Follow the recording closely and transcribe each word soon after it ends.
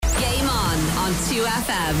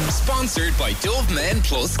2FM. Sponsored by Dove Men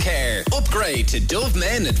Plus Care. Upgrade to Dove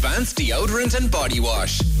Men Advanced Deodorant and Body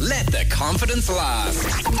Wash. Let the confidence last.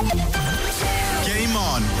 Game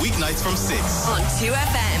on, weeknights from 6 on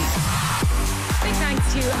 2FM. Big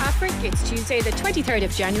thanks to Afric. It's Tuesday the 23rd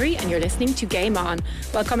of January and you're listening to Game On.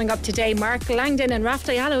 Well, coming up today, Mark Langdon and Raf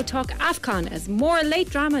Diallo talk AFCON as more late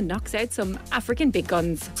drama knocks out some African big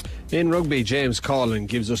guns. In rugby, James Coughlan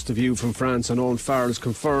gives us the view from France on Owen Farrell's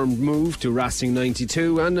confirmed move to Racing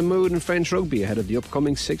 92 and the mood in French rugby ahead of the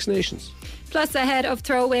upcoming Six Nations. Plus, ahead of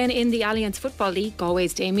throw-in in the Allianz Football League,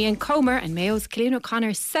 Galway's Damien Comer and Mayo's Cillian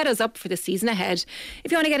O'Connor set us up for the season ahead.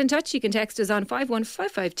 If you want to get in touch, you can text us on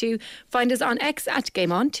 51552, find us on X at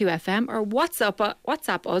GameOn2FM or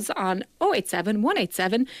WhatsApp us on 087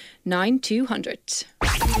 187 9200.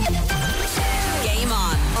 Game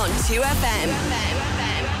on 2FM.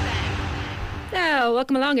 Now,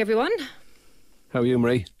 welcome along, everyone. How are you,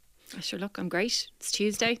 Marie? Sure, look, I'm great. It's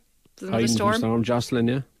Tuesday. There's another Hiding from storm. Storm Jocelyn,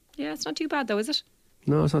 yeah? Yeah, it's not too bad though, is it?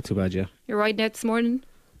 No, it's not too bad, yeah. You're riding out this morning?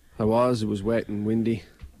 It was wet and windy.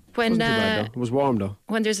 When, wasn't too bad, though. It was warm, though.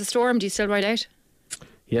 When there's a storm, do you still ride out?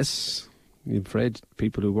 Yes. I'm afraid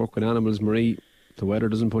people who work with animals, Marie, the weather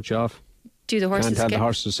doesn't put you off. Do the horses Can't tell the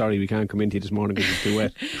horses, sorry, we can't come into you this morning because it's too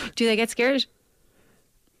wet. Do they get scared?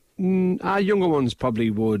 Younger ones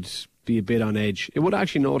probably would be a bit on edge. I would have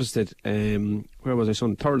actually noticed it, where was I?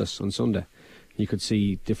 Thurles on Sunday. You could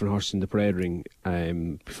see different horses in the parade ring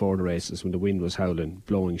before the races when the wind was howling,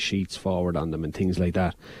 blowing sheets forward on them and things like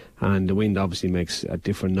that. And the wind obviously makes a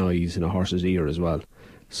different noise in a horse's ear as well.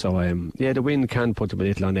 So, yeah, the wind can put them a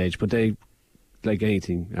little on edge, but they, like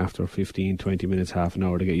anything, after 15, 20 minutes, half an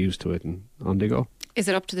hour, they get used to it and on they go. Is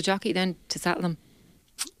it up to the jockey then to settle them?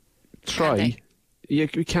 Try. Yeah,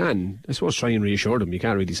 we can. I suppose try and reassure them. You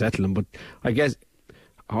can't really settle them, but I guess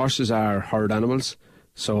horses are herd animals.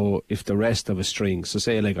 So if the rest of a string, so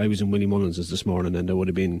say like I was in Willie Mullins's this morning and there would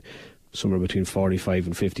have been somewhere between 45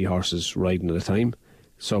 and 50 horses riding at a time.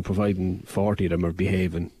 So providing 40 of them are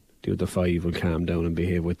behaving, the other 5 will calm down and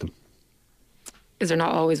behave with them. Is there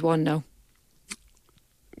not always one, no?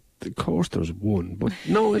 Of course there's one, but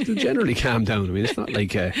no, it'll generally calm down. I mean, it's not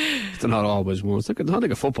like it's not always one. It's not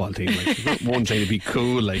like a football team. Like, it's not one trying to be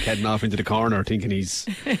cool, like heading off into the corner thinking he's,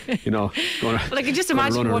 going to well, I can just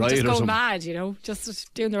imagine one just going mad,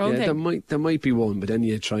 just doing their own thing. There might be one, but then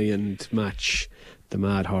you try and match the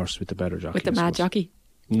mad horse with the better jockey. With the mad jockey?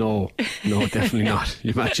 No, definitely not.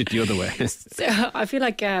 You match it the other way. So, I feel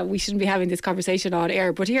like we shouldn't be having this conversation on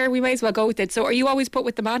air, but here we may as well go with it. So are you always put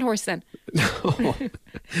with the mad horse then?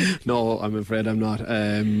 No, I'm afraid I'm not.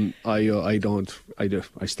 I don't. I do.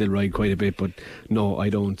 I still ride quite a bit, but no, I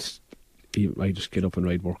don't. I just get up and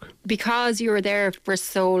ride work. Because you were there for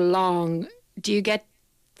so long, do you get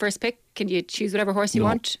first pick? Can you choose whatever horse you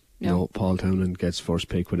want? No, Paul Townend gets first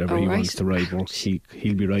pick whatever he wants to ride work. He'll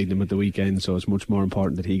be riding him at the weekend, so it's much more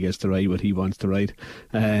important that he gets to ride what he wants to ride.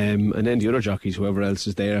 And then the other jockeys, whoever else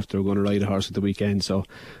is there, if they're going to ride a horse at the weekend, so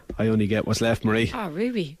I only get what's left, Marie. Oh,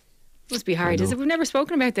 really? Must be hard, is it? We've never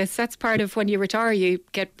spoken about this. That's part of when you retire, you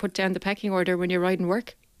get put down the pecking order when you're riding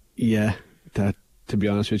work. Yeah, that, to be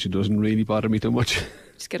honest with you, doesn't really bother me too much.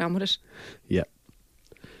 Just get on with it. Yeah.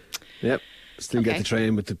 Yep. Still get to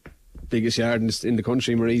train with the biggest yard in the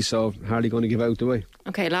country, Marie, so hardly going to give out, do I?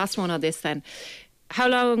 Okay, last one on this then. How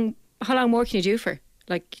long more can you do for?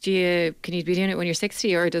 Like, can you be doing it when you're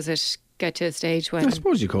 60, or does it get to a stage when... I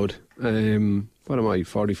suppose you could. What am I,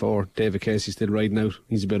 44? David Casey's still riding out.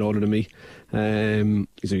 He's a bit older than me.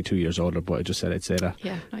 He's only 2 years older, but I just said I'd say that.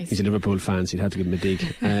 Yeah, nice. He's a Liverpool fan, so you'd have to give him a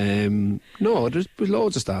dig. No, there's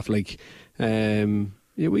loads of stuff. Like,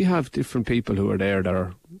 we have different people who are there that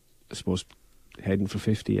are, I suppose, heading for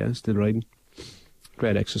 50, yeah, still riding.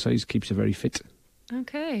 Great exercise, keeps you very fit.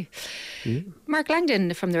 Okay. Yeah. Mark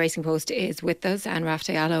Langdon from the Racing Post is with us, and Raf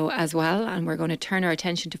Diallo as well, and we're going to turn our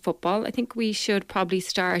attention to football. I think we should probably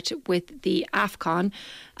start with the AFCON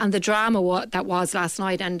and the drama that was last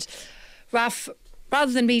night. And Raf,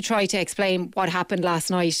 rather than me try to explain what happened last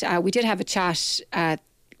night, we did have a chat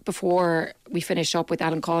before we finished up with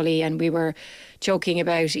Alan Cawley, and we were joking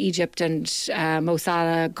about Egypt and Mo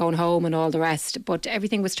Salah going home and all the rest, but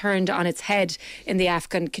everything was turned on its head in the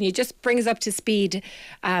AFCON. Can you just bring us up to speed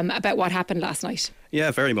about what happened last night? Yeah,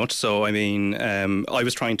 very much so. I mean, I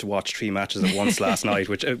was trying to watch 3 matches at once last night,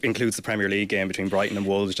 which includes the Premier League game between Brighton and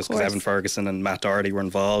Wolves, just because Evan Ferguson and Matt Doherty were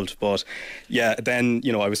involved. But yeah, then,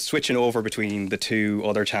 I was switching over between the 2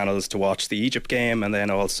 other channels to watch the Egypt game, and then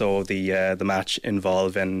also the match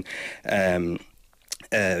involving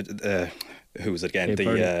who was it again?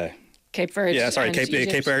 Cape Verde. Yeah, sorry, and Cape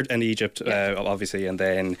Egypt. Verde and Egypt, obviously, and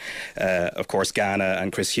then of course Ghana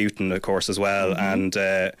and Chris Hughton, of course, as well, and.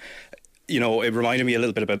 It reminded me a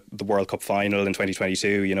little bit about the World Cup final in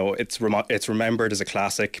 2022. It's remembered as a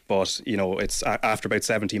classic, but it's after about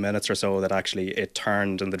 70 minutes or so that actually it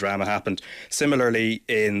turned and the drama happened. Similarly,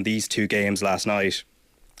 in these two games last night,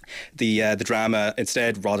 the drama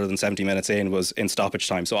instead, rather than 70 minutes in, was in stoppage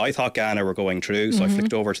time. So I thought Ghana were going through, so I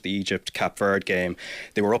flicked over to the Egypt-Cape Verde game.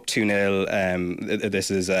 They were up 2-0.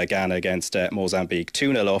 This is Ghana against Mozambique,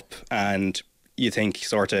 2-0 up, and you think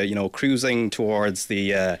sort of, cruising towards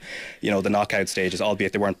the, the knockout stages,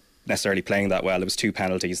 albeit they weren't necessarily playing that well. It was 2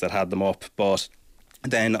 penalties that had them up. But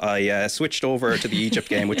then I switched over to the Egypt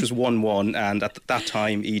game, which was 1-1. And at that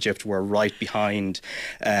time, Egypt were right behind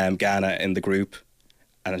Ghana in the group.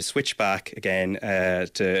 And I switched back again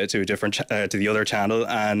to a different to the other channel.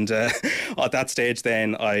 And at that stage,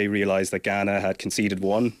 then I realised that Ghana had conceded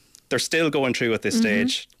 1. They're still going through at this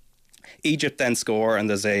stage. Egypt then score, and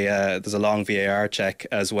there's a long VAR check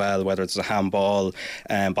as well, whether it's a handball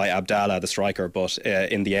by Abdallah, the striker, but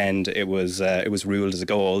in the end it was ruled as a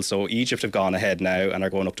goal. So Egypt have gone ahead now and are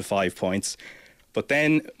going up to 5 points. But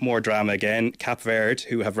then more drama again. Cape Verde,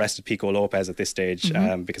 who have rested Pico Lopez at this stage,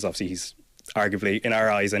 because obviously he's arguably, in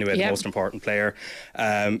our eyes anyway, the most important player.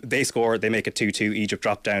 They score, they make it 2-2. Egypt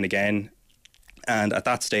drop down again. And at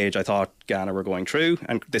that stage, I thought Ghana were going through,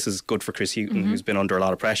 and this is good for Chris Hughton, who's been under a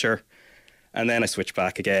lot of pressure. And then I switched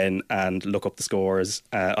back again and look up the scores.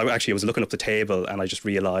 I was looking up the table, and I just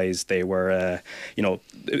realised they were,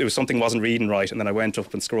 it was something wasn't reading right. And then I went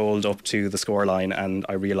up and scrolled up to the scoreline, and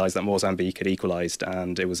I realised that Mozambique had equalised,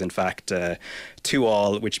 and it was in fact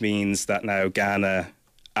 2-2, which means that now Ghana,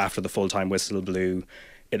 after the full-time whistle blew,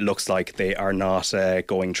 it looks like they are not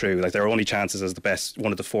going through. Like, their only chances as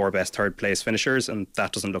one of the 4 best third place finishers, and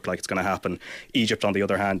that doesn't look like it's going to happen. Egypt, on the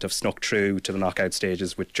other hand, have snuck through to the knockout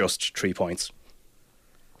stages with just 3 points.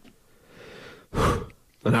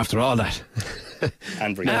 And after all that,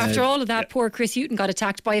 after all of that, poor Chris Hughton got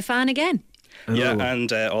attacked by a fan again. Yeah,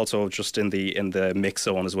 and also just in the mix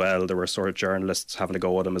zone as well, there were sort of journalists having a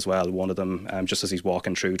go at him as well. One of them, just as he's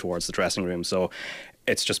walking through towards the dressing room. So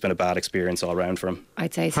it's just been a bad experience all around for him.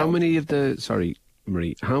 I'd say so. How many of the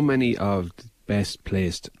best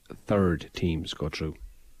placed third teams go through?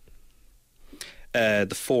 The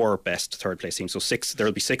 4 best third place teams. So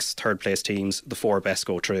there'll be 6 third place teams. The 4 best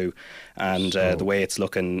go through, and the way it's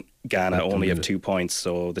looking, Ghana only have 2 points.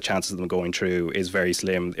 So the chances of them going through is very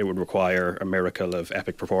slim. It would require a miracle of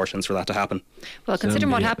epic proportions for that to happen. Well,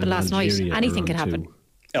 considering what happened last night, anything can happen.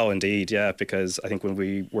 Oh, indeed, yeah, because I think when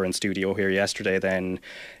we were in studio here yesterday, then,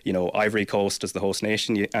 Ivory Coast as the host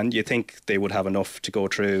nation, and you think they would have enough to go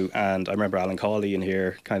through. And I remember Alan Cawley in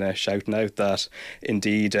here kind of shouting out that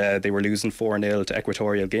indeed they were losing 4-0 to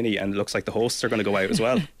Equatorial Guinea, and it looks like the hosts are going to go out as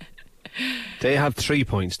well. They have 3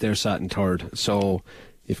 points, they're sat in third. So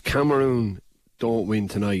if Cameroon don't win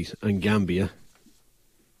tonight and Gambia,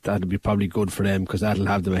 that'll be probably good for them, because that'll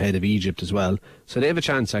have them ahead of Egypt as well. So they have a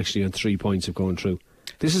chance actually on 3 points of going through.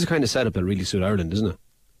 This is the kind of setup that really suit Ireland, isn't it?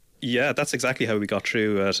 Yeah, that's exactly how we got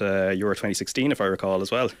through at Euro 2016, if I recall,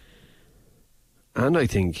 as well. And I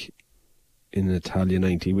think in Italia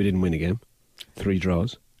 90, we didn't win a game. 3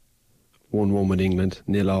 draws. 1-1 with England,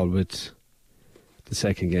 0-0 with the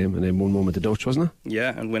second game, and then 1-1 with the Dutch, wasn't it?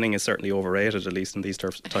 Yeah, and winning is certainly overrated, at least in these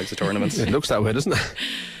types of tournaments. It looks that way, doesn't it?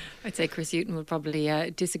 I'd say Chris Hughton would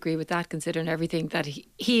probably disagree with that, considering everything that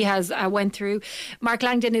he has went through. Mark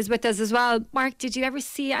Langdon is with us as well. Mark, did you ever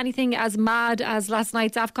see anything as mad as last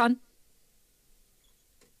night's AFCON?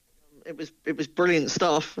 It was brilliant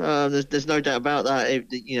stuff. There's no doubt about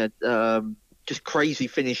that. Just crazy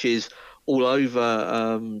finishes all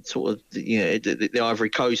over the Ivory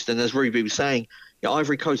Coast. And as Ruby was saying,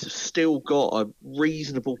 Ivory Coast have still got a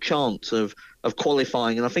reasonable chance of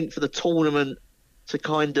qualifying. And I think for the tournament to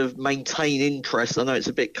kind of maintain interest, I know it's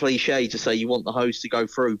a bit cliche to say you want the host to go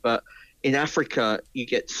through, but in Africa you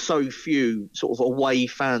get so few sort of away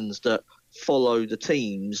fans that follow the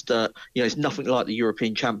teams that it's nothing like the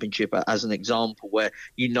European Championship as an example, where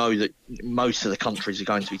that most of the countries are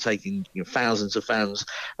going to be taking thousands of fans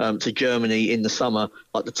to Germany in the summer.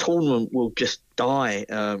 Like, the tournament will just die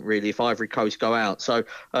really if Ivory Coast go out. So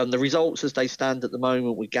the results as they stand at the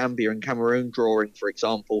moment, with Gambia and Cameroon drawing, for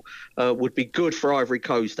example, would be good for Ivory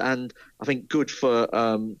Coast, and I think good for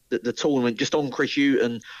the tournament. Just on Chris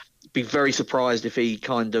Hughton, be very surprised if he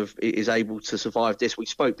kind of is able to survive this. We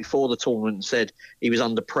spoke before the tournament and said he was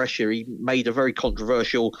under pressure. He made a very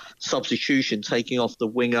controversial substitution, taking off the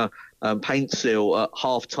winger Paintsil at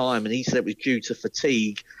half time, and he said it was due to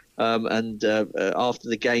fatigue. and after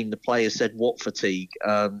the game, the players said, "What fatigue?"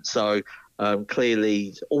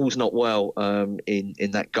 Clearly, all's not well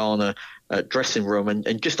in that Ghana dressing room.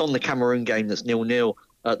 And just on the Cameroon game that's 0-0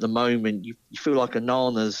 at the moment, you feel like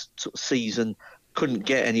Onana's sort of season couldn't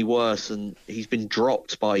get any worse, and he's been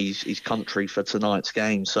dropped by his country for tonight's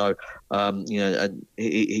game. So,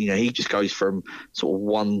 he just goes from sort of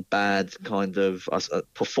one bad kind of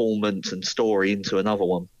performance and story into another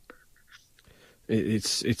one.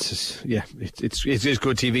 It's good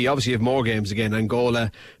TV. Obviously, you have more games again.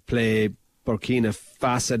 Angola play Burkina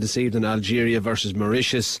Faso this evening, Algeria versus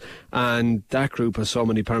Mauritius, and that group has so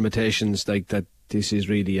many permutations. Like that, this is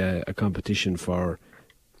really a competition for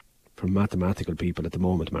mathematical people at the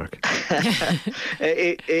moment, Mark.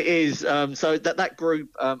 It is. So that group,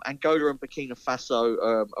 Angola and Burkina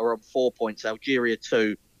Faso are on 4 points. Algeria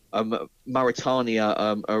 2. Mauritania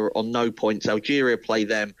are on no points. Algeria play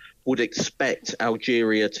them. Would expect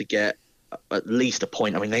Algeria to get at least a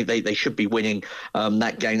point. I mean, they should be winning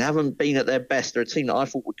that game. They haven't been at their best. They're a team that I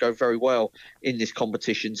thought would go very well in this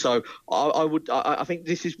competition. So I think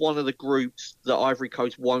this is one of the groups that Ivory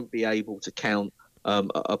Coast won't be able to count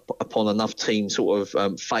upon enough teams sort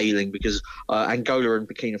of failing, because Angola and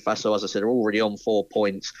Burkina Faso, as I said, are already on 4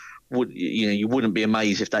 points. You wouldn't be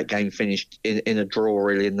amazed if that game finished in a draw,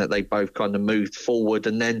 really, and that they both kind of moved forward.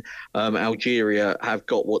 And then Algeria have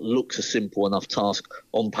got what looks a simple enough task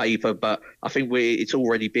on paper, but I think it's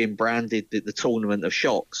already been branded the tournament of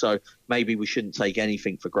shock. So maybe we shouldn't take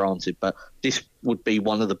anything for granted. But this would be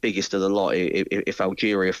one of the biggest of the lot if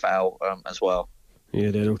Algeria fail as well.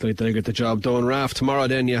 Yeah, they look like they'll get the job done. Raf, tomorrow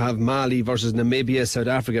then you have Mali versus Namibia, South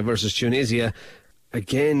Africa versus Tunisia.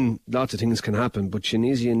 Again, lots of things can happen, but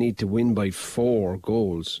Tunisia need to win by 4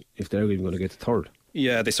 goals if they're even going to get to third.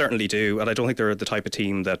 Yeah, they certainly do. And I don't think they're the type of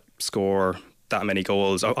team that score that many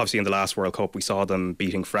goals. Obviously, in the last World Cup, we saw them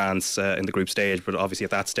beating France in the group stage, but obviously at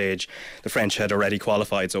that stage, the French had already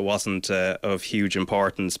qualified, so it wasn't of huge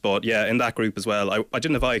importance. But yeah, in that group as well, I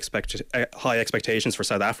didn't have high expectations for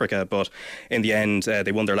South Africa, but in the end,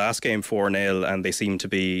 they won their last game 4-0, and they seem to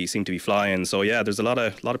be flying. So yeah, there's a lot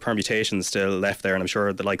of permutations still left there, and I'm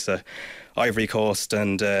sure the likes of Ivory Coast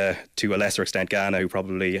and to a lesser extent Ghana, who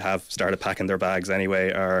probably have started packing their bags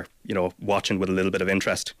anyway, are watching with a little bit of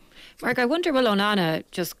interest. Mark, I wonder, will Onana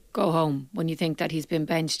just go home when you think that he's been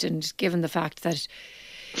benched, and given the fact that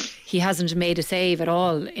he hasn't made a save at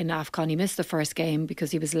all in AFCON. He missed the first game because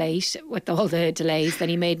he was late with all the delays. Then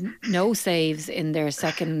he made no saves in their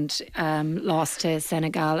second loss to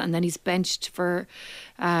Senegal, and then he's benched for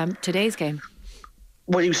today's game.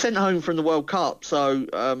 Well, he was sent home from the World Cup, so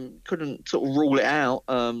couldn't sort of rule it out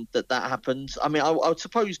that happened. I mean, I would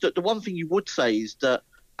suppose that the one thing you would say is that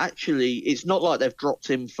actually it's not like they've dropped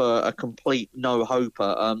him for a complete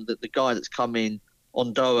no-hoper. That the guy that's come in,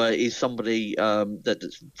 Ondoa, is somebody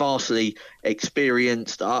that's vastly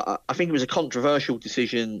experienced. I think it was a controversial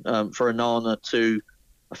decision for Onana to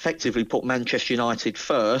effectively put Manchester United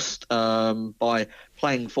first by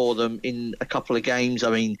playing for them in a couple of games. I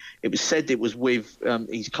mean, it was said it was with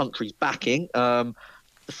his country's backing. The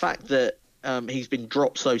fact that he's been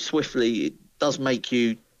dropped so swiftly, it does make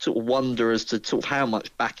you sort of wonder as to sort of how much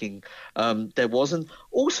backing there was. And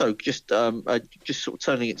also just sort of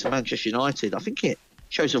turning it to Manchester United, I think it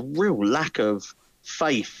shows a real lack of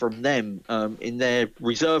faith from them in their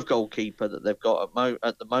reserve goalkeeper that they've got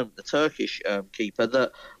at the moment, the Turkish keeper,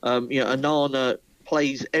 that Onana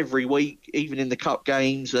plays every week, even in the cup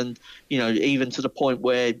games, and even to the point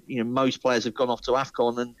where most players have gone off to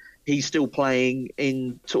AFCON, and he's still playing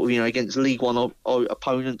in sort of against League One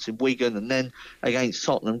opponents in Wigan and then against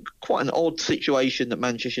Tottenham. Quite an odd situation that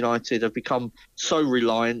Manchester United have become so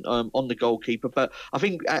reliant on the goalkeeper. But I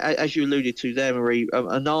think, as you alluded to there, Marie,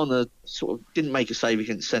 Onana sort of didn't make a save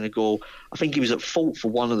against Senegal. I think he was at fault for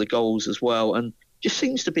one of the goals as well, and just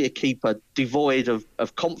seems to be a keeper devoid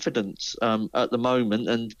of confidence at the moment.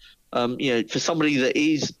 And for somebody that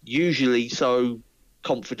is usually so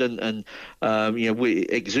confident and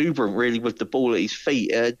exuberant really with the ball at his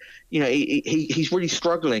feet, he's really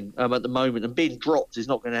struggling at the moment, and being dropped is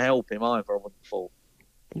not going to help him either, I wouldn't have thought.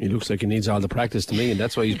 He looks like he needs all the practice to me, and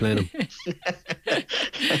that's why he's playing him.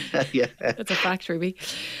 Yeah, that's a factory week.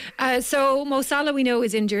 So Mo Salah, we know,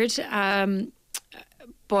 is injured,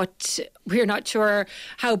 but we're not sure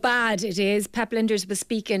how bad it is. Pep Linders was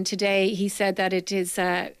speaking today. He said that it is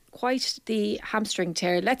quite the hamstring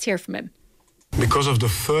tear. Let's hear from him. Because of the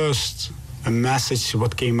first message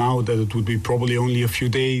what came out that it would be probably only a few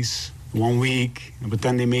days, 1 week, but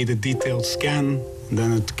then they made a detailed scan, and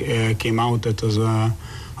then it came out that there's a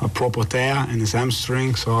proper tear in his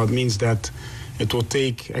hamstring, so it means that it will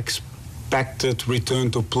take expected return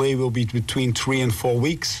to play will be between 3 and 4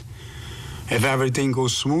 weeks. If everything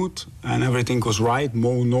goes smooth and everything goes right,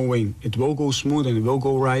 Mo knowing it will go smooth and it will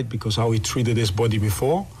go right because how he treated his body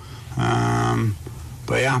before.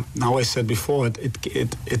 But yeah, now I said before,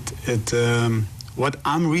 what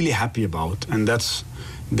I'm really happy about, and that's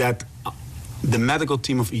that the medical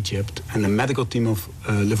team of Egypt and the medical team of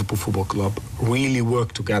Liverpool Football Club really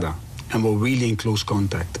work together and were really in close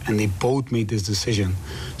contact, and they both made this decision.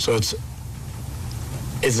 So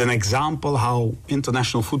it's an example how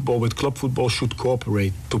international football with club football should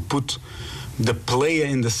cooperate to put the player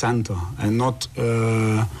in the center and not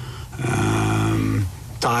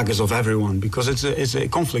targets of everyone, because it's a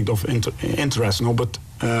conflict of interest. No, but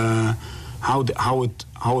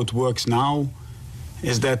how it works now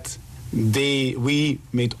is that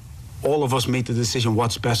all of us made the decision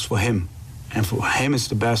what's best for him. And for him, it's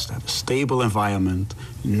the best to have a stable environment,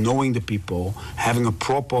 knowing the people, having a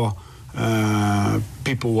proper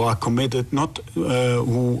people who are committed, not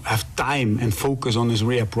who have time and focus on his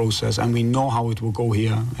rehab process. And we know how it will go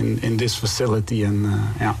here in this facility. And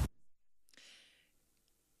yeah.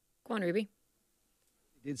 Go on, Ruby.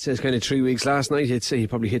 He did say it's kind of 3 weeks last night. He'd say he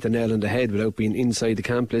probably hit the nail on the head without being inside the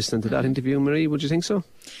camp listening to that interview. Marie, would you think so?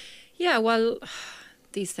 Yeah, well,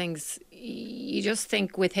 these things, you just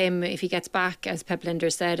think with him, if he gets back, as Pep Linder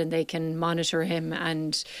said, and they can monitor him,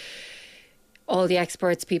 and all the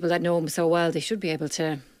experts, people that know him so well, they should be able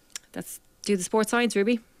to do the sports science,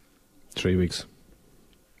 Ruby. 3 weeks.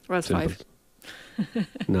 Or else Simple. 5.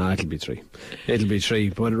 No, it'll be 3. It'll be 3.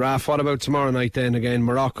 But Raf, what about tomorrow night then? Again,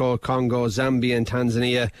 Morocco, Congo, Zambia and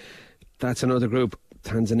Tanzania. That's another group.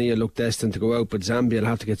 Tanzania look destined to go out, but Zambia will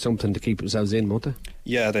have to get something to keep themselves in, won't they?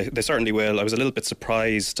 Yeah, they certainly will. I was a little bit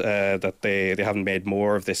surprised that they haven't made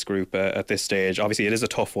more of this group at this stage. Obviously, it is a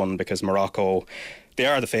tough one because Morocco, they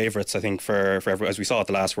are the favourites, I think, for everyone, as we saw at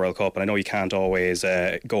the last World Cup. And I know you can't always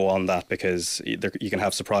go on that because you can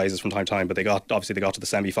have surprises from time to time. But they got to the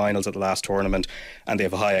semi-finals at the last tournament, and they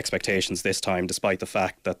have high expectations this time, despite the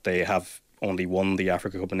fact that they have only won the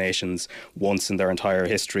Africa Cup of Nations once in their entire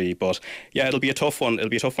history. But yeah, it'll be a tough one. It'll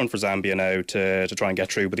be a tough one for Zambia now to try and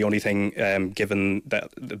get through. But the only thing, given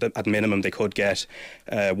that at minimum they could get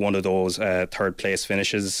one of those third place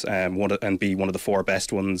finishes and be one of the 4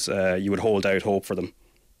 best ones, you would hold out hope for them.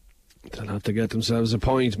 They'll have to get themselves a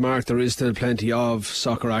point. Mark, there is still plenty of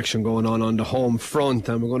soccer action going on the home front,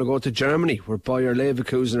 and we're going to go to Germany, where Bayer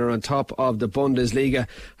Leverkusen are on top of the Bundesliga.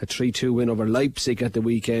 A 3-2 win over Leipzig at the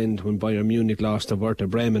weekend when Bayern Munich lost to Werder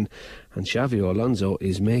Bremen, and Xavi Alonso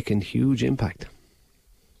is making huge impact.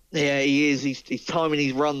 Yeah, he is. He's timing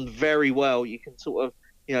his run very well. You can sort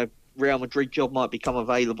of, Real Madrid job might become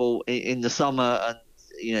available in the summer, and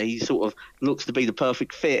he sort of looks to be the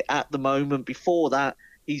perfect fit at the moment. Before that,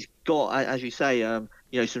 he's got, as you say,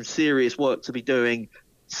 some serious work to be doing.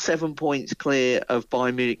 7 points clear of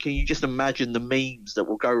Bayern Munich. Can you just imagine the memes that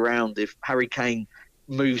will go around if Harry Kane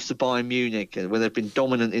moves to Bayern Munich, when they've been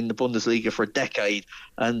dominant in the Bundesliga for a decade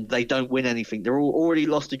and they don't win anything? They're already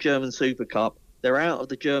lost the German Super Cup. They're out of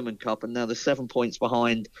the German Cup, and now they're 7 points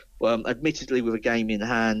behind, admittedly with a game in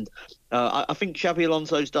hand. I think Xabi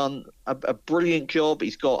Alonso's done a brilliant job.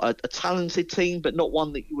 He's got a talented team, but not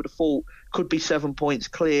one that you would have thought could be 7 points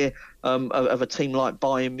clear of a team like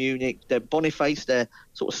Bayern Munich. Boniface, their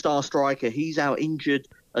sort of star striker, he's out injured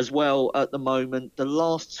as well at the moment. The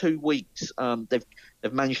last 2 weeks,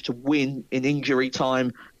 they've managed to win in injury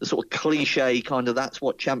time. The sort of cliche kind of that's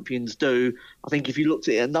what champions do. I think if you looked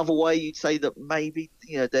at it another way, you'd say that maybe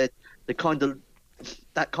they're kind of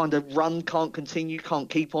that kind of run can't continue, can't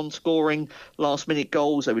keep on scoring last-minute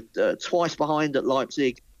goals. They were twice behind at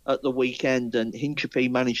Leipzig at the weekend, and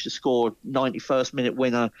Hincapie managed to score 91st-minute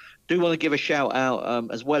winner. Do want to give a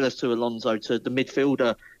shout-out, as well as to Alonso, to the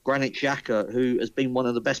midfielder Granit Xhaka, who has been one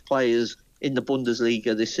of the best players in the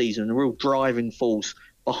Bundesliga this season, a real driving force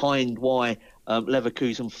behind why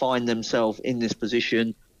Leverkusen find themselves in this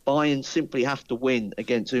position. Bayern simply have to win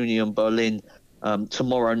against Union Berlin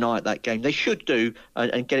tomorrow night, that game. They should do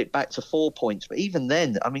and get it back to 4 points. But even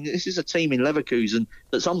then, I mean, this is a team in Leverkusen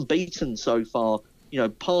that's unbeaten so far,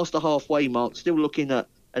 past the halfway mark, still looking at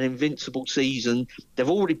an invincible season. They've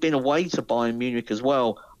already been away to Bayern Munich as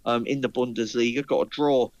well in the Bundesliga, got a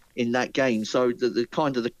draw in that game. So the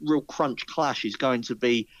kind of the real crunch clash is going to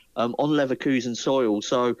be on Leverkusen soil.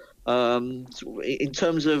 So in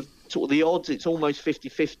terms of sort of the odds, it's almost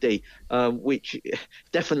 50-50, which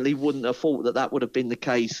definitely wouldn't have thought that would have been the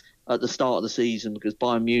case at the start of the season, because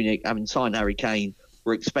Bayern Munich, having signed Harry Kane,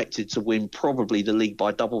 were expected to win probably the league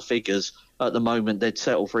by double figures. At the moment, they'd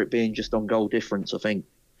settle for it being just on goal difference, I think.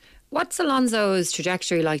 What's Alonso's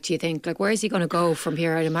trajectory like, do you think? Like, where is he going to go from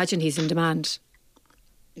here? I'd imagine he's in demand.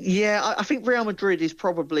 Yeah, I think Real Madrid is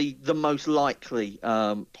probably the most likely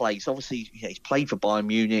place. Obviously, he's played for Bayern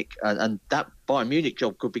Munich, and that Bayern Munich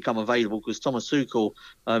job could become available because Thomas Tuchel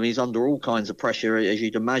is under all kinds of pressure, as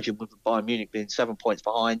you'd imagine, with Bayern Munich being 7 points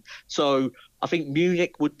behind. So I think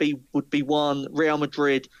Munich would be one. Real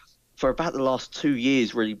Madrid, for about the last 2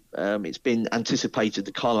 years, really, it's been anticipated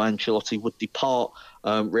that Carlo Ancelotti would depart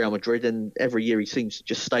Real Madrid, and every year he seems to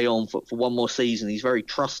just stay on for one more season. He's very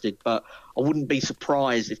trusted, but I wouldn't be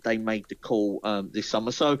surprised if they made the call this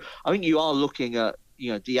summer. So I think you are looking at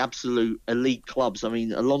the absolute elite clubs. I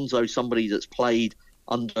mean, Alonso's somebody that's played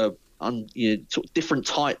under sort of different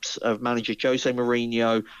types of manager, Jose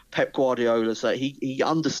Mourinho, Pep Guardiola. So he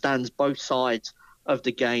understands both sides of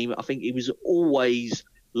the game. I think he was always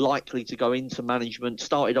likely to go into management.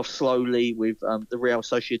 Started off slowly with the Real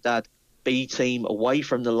Sociedad B team, away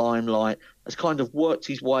from the limelight, has kind of worked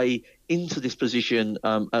his way into this position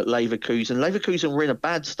at Leverkusen. Leverkusen were in a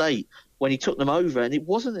bad state when he took them over, and it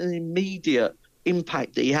wasn't an immediate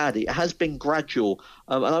impact that he had. It has been gradual,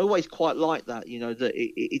 and I always quite like that, that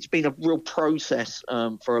it's been a real process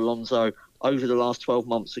for Alonso over the last 12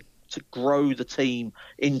 months to grow the team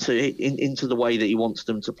into the way that he wants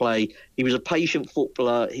them to play. He was a patient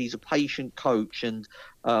footballer. He's a patient coach, and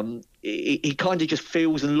he kind of just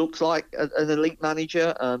feels and looks like an elite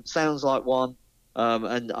manager. Sounds like one,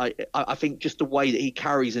 and I think just the way that he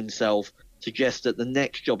carries himself suggests that the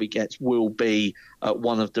next job he gets will be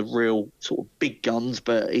one of the real sort of big guns.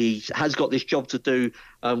 But he has got this job to do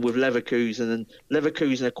with Leverkusen, and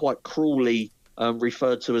Leverkusen are quite cruelly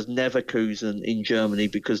referred to as Neverkusen in Germany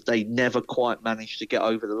because they never quite managed to get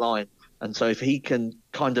over the line. And so if he can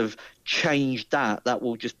kind of change that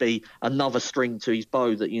will just be another string to his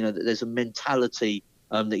bow, that, that there's a mentality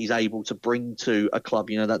that he's able to bring to a club,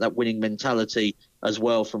 that winning mentality as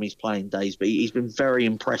well from his playing days. But he's been very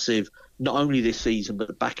impressive, not only this season, but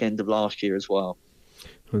the back end of last year as well.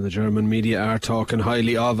 Well, the German media are talking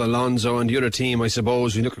highly of Alonso, and the other team, I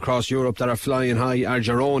suppose, we look across Europe that are flying high are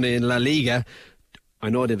Girona in La Liga. I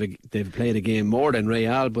know they've played a game more than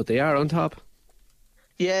Real, but they are on top.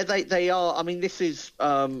 Yeah, they are. I mean, this is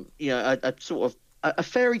a sort of a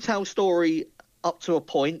fairy tale story up to a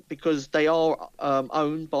point, because they are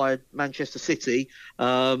owned by Manchester City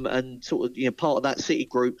and sort of part of that City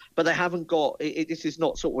group, but they haven't got. This is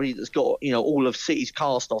not sort of that's got all of City's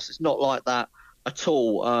cast-offs. It's not like that at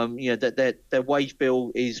all. Their wage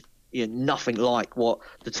bill is nothing like what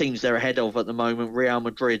the teams they're ahead of at the moment, Real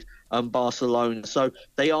Madrid and Barcelona. So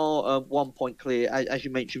they are 1 point clear. As you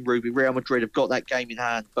mentioned, Ruby, Real Madrid have got that game in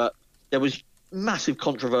hand, but there was massive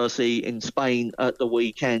controversy in Spain at the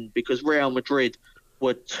weekend because Real Madrid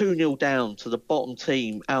were 2-0 down to the bottom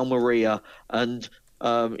team, Almeria, and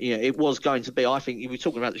it was going to be, I think, if we're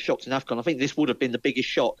talking about the shocks in AFCON, I think this would have been the biggest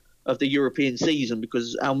shock of the European season,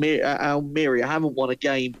 because Almeria haven't won a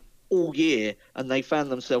game all year, and they found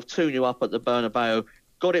themselves 2-0 up at the Bernabeu,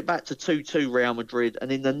 got it back to 2-2 Real Madrid, and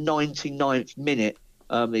in the 99th minute,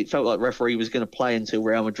 it felt like the referee was going to play until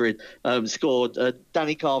Real Madrid scored.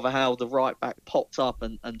 Dani Carvajal, the right-back, popped up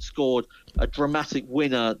and scored a dramatic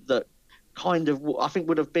winner that kind of, I think,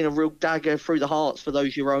 would have been a real dagger through the hearts for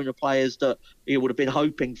those Girona players that would have been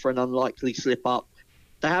hoping for an unlikely slip-up.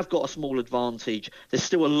 They have got a small advantage. There's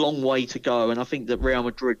still a long way to go, and I think that Real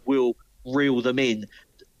Madrid will reel them in.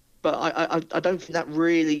 But I don't think that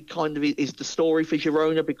really kind of is the story for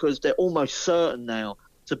Girona, because they're almost certain now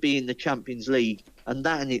to be in the Champions League. And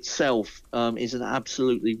that in itself is an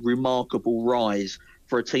absolutely remarkable rise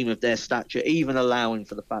for a team of their stature, even allowing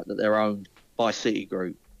for the fact that they're owned by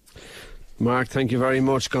Citigroup. Mark, thank you very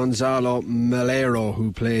much. Gonzalo Melero,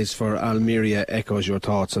 who plays for Almeria, echoes your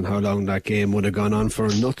thoughts on how long that game would have gone on for.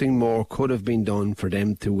 Nothing more could have been done for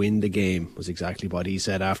them to win the game, was exactly what he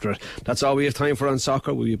said after it. That's all we have time for on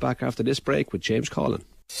soccer. We'll be back after this break with James Coughlan.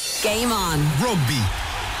 Game on. Rugby.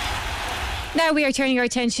 Now we are turning our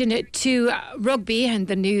attention to rugby, and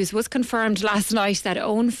the news was confirmed last night that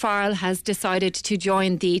Owen Farrell has decided to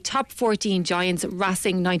join the top 14 Giants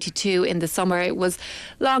Racing 92 in the summer. It was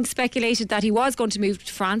long speculated that he was going to move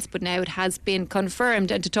to France, but now it has been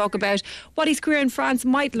confirmed. And to talk about what his career in France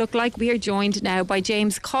might look like, we are joined now by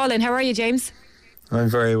James Coughlan. How are you, James? I'm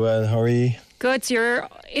very well. How are you? Good. So you're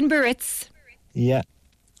in Biarritz? Yeah.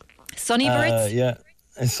 Sunny Biarritz? Yeah.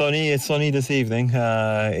 It's sunny this evening.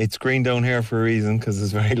 It's green down here for a reason, because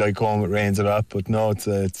it's very like home. It rains a lot, but no, it's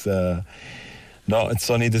No, it's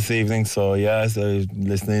sunny this evening, so yeah, so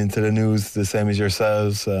listening to the news the same as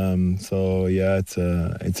yourselves. So yeah,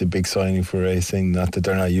 it's a big signing for racing. Not that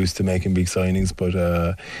they're not used to making big signings, but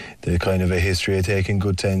they're kind of a history of taking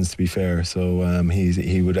good tens, to be fair. So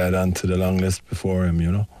he would add on to the long list before him,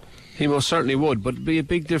 you know. He most certainly would, but it'd be a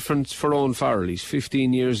big difference for Owen Farrell. He's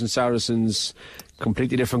 15 years in Saracens,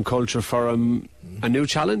 completely different culture for him. A new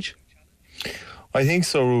challenge? I think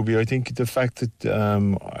so, Ruby. I think the fact that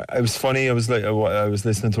it was funny. I was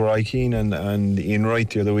listening to Roy Keane and Ian Wright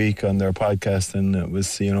the other week on their podcast, and it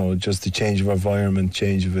was, you know, just a change of environment,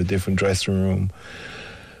 change of a different dressing room.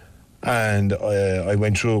 And I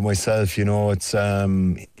went through it myself. You know, it's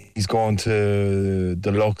he's going to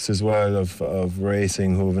the Lux as well of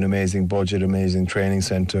racing, who have an amazing budget, amazing training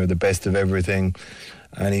centre, the best of everything.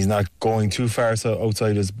 And he's not going too far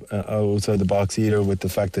outside the box either, with the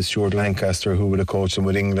fact that Stuart Lancaster, who would have coached him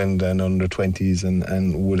with England and under 20s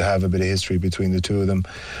and would have a bit of history between the two of them.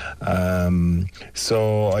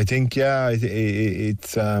 So I think, yeah,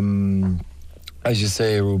 it's as you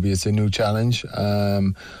say, Ruby, it's a new challenge,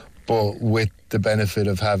 but with the benefit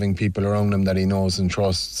of having people around him that he knows and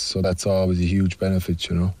trusts. So that's always a huge benefit,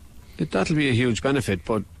 you know. That'll be a huge benefit,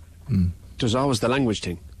 but there's always the language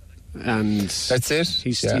thing. And that's it.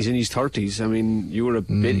 He's in his 30s. I mean, you were a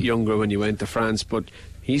bit younger when you went to France, but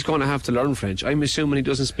he's going to have to learn French. I'm assuming he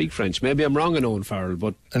doesn't speak French. Maybe I'm wrong on Owen Farrell,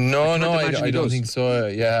 but no, I don't think so.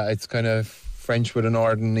 Yeah, it's kind of French with a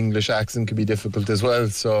northern English accent can be difficult as well.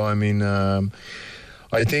 So I mean,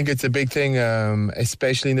 I think it's a big thing,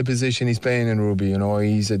 especially in the position he's playing in, Ruby. You know,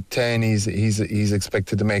 he's at 10. He's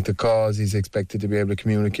expected to make the calls. He's expected to be able to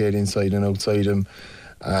communicate inside and outside him.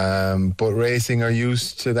 But racing are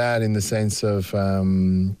used to that in the sense of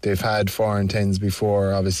they've had 4 and 10s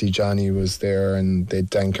before. Obviously Johnny was there, and they'd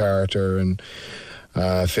Dan Carter and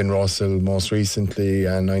Finn Russell most recently,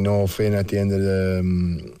 and I know Finn at the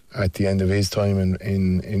end of his time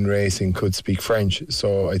in racing could speak French.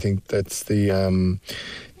 So I think that's they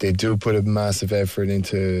do put a massive effort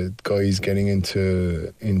into guys getting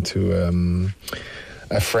into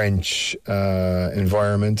a French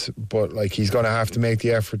environment, but like he's going to have to make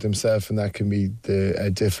the effort himself, and that can be a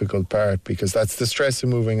difficult part, because that's the stress of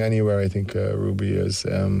moving anywhere. I think Ruby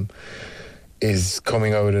is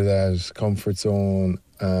coming out of that comfort zone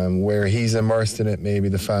where he's immersed in it. Maybe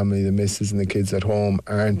the family, the missus and the kids at home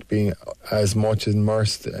aren't being as much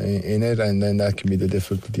immersed in it, and then that can be the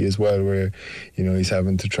difficulty as well, where, you know, he's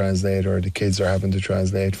having to translate, or the kids are having to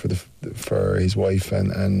translate for his wife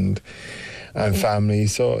and family.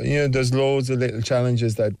 So, you know, there's loads of little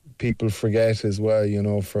challenges that people forget as well, you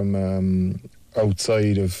know, from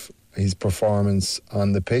outside of his performance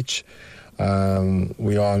on the pitch.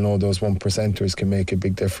 We all know those 1%ers can make a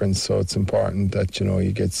big difference, so it's important that, you know,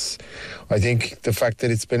 he gets... I think the fact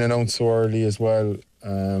that it's been announced so early as well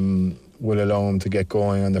will allow him to get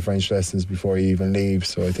going on the French lessons before he even leaves.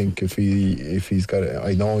 So I think if he's got...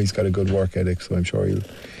 I know he's got a good work ethic, so I'm sure he'll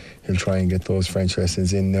try and get those French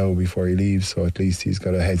lessons in now before he leaves, so at least he's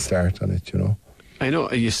got a head start on it, you know. I know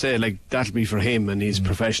you say like that'll be for him and his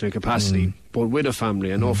professional capacity, but with a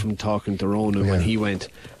family, I know from talking to Ronan when he went,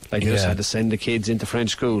 like, you just had to send the kids into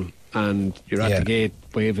French school, and you're at the gate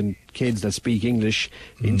waving kids that speak English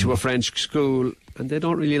into a French school, and they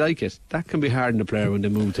don't really like it. That can be hard on a player when they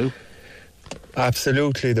move too.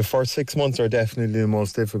 Absolutely. The first 6 months are definitely the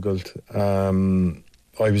most difficult.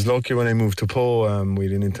 I was lucky when I moved to Po. We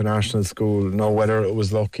had an international school. Now, whether it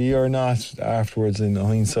was lucky or not afterwards, in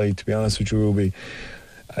hindsight, to be honest with you, Ruby,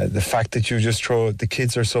 the fact that you just throw... The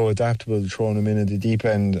kids are so adaptable, throwing them in at the deep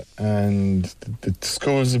end, and the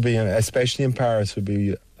schools would be, especially in Paris, would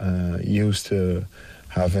be used to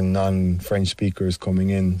having non-French speakers coming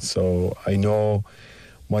in. So I know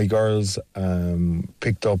my girls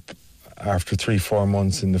picked up after 3-4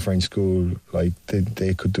 months in the French school, like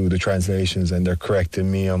they could do the translations, and they're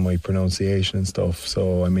correcting me on my pronunciation and stuff.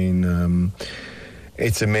 So I mean,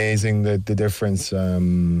 it's amazing the difference.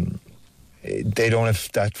 They don't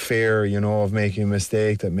have that fear, you know, of making a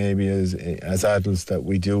mistake that maybe as adults that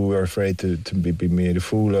we do. We're afraid to be made a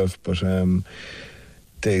fool of. But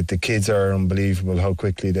the kids are unbelievable how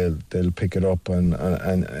quickly they'll pick it up, and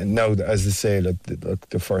now, as I say,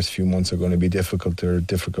 the first few months are going to be difficult. They're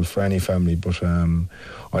difficult for any family, but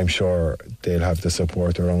I'm sure they'll have the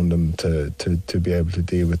support around them to be able to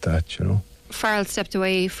deal with that, you know. Farrell stepped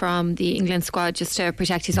away from the England squad just to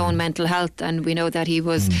protect his own mental health, and we know that he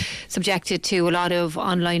was subjected to a lot of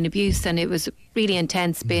online abuse, and it was really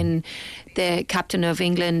intense being the captain of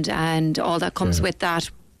England and all that comes with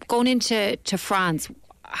that. Going into France,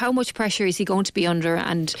 how much pressure is he going to be under,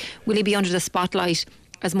 and will he be under the spotlight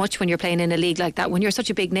as much when you're playing in a league like that, when you're such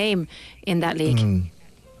a big name in that league.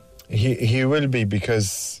 He will be,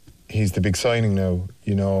 because he's the big signing now.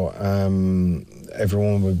 You know,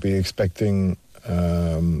 everyone would be expecting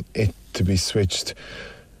it to be switched.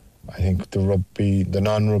 I think the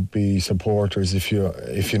non-rugby supporters, if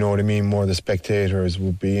you know what I mean, more the spectators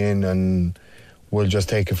would be in, and we'll just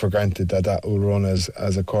take it for granted that will run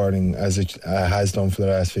as according as it has done for the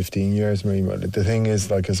last 15 years. But the thing is,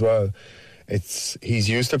 like, as well, he's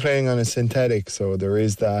used to playing on a synthetic, so there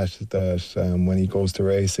is that when he goes to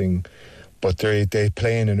racing. But they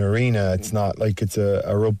play in an arena. It's not like it's a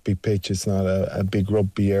rugby pitch. It's not a big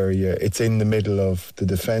rugby area. It's in the middle of the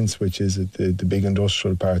defence, which is the big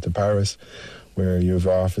industrial part of Paris, where you have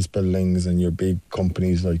office buildings and your big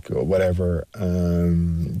companies, like whatever,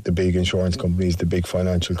 the big insurance companies, the big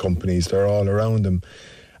financial companies, they're all around them.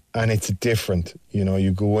 And it's different. You know,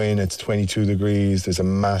 you go in, it's 22 degrees. There's a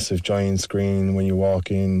massive giant screen when you walk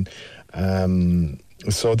in.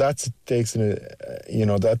 So that's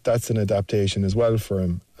an adaptation as well for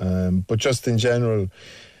him. But just in general,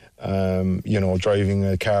 you know, driving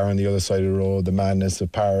a car on the other side of the road, the madness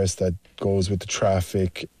of Paris that goes with the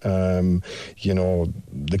traffic, you know,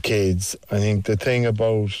 the kids. I think the thing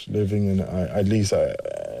about living in, at least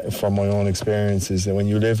from my own experience, is that when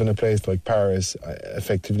you live in a place like Paris,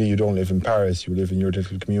 effectively you don't live in Paris, you live in your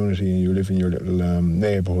little community and you live in your little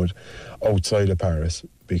neighbourhood outside of Paris,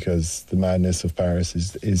 because the madness of Paris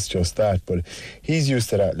is just that. But he's used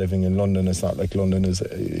to that living in London. It's not like London is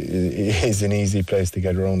an easy place to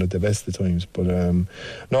get around at the best of times. But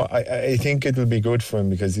no, I think it will be good for him,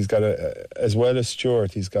 because he's got as well as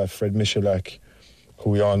Stuart, he's got Fred Michalak, who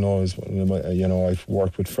we all know is, you know, I've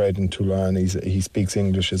worked with Fred in Toulon. He speaks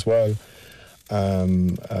English as well.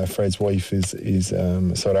 Fred's wife is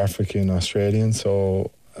South African, Australian, so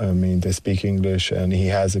I mean, they speak English, and he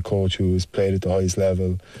has a coach who's played at the highest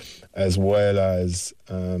level, as well as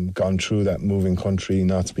gone through that moving country,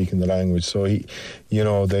 not speaking the language. So he, you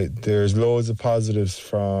know, there's loads of positives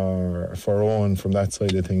for Owen from that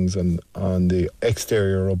side of things, and on the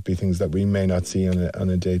exterior rugby, things that we may not see on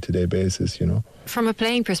a day-to-day basis, you know. From a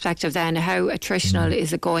playing perspective then, how attritional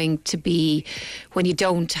is it going to be when you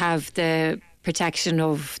don't have the protection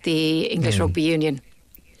of the English Rugby Union?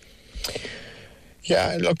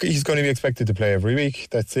 Yeah, look, he's going to be expected to play every week.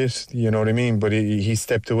 That's it. You know what I mean? But he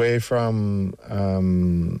stepped away from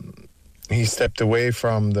the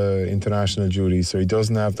international duty, so he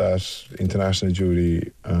doesn't have that international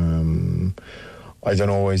duty. I don't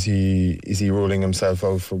know, is he ruling himself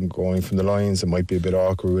out from going from the Lions? It might be a bit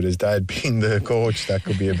awkward with his dad being the coach. That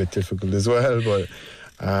could be a bit difficult as well. But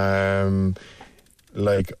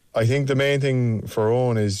like, I think the main thing for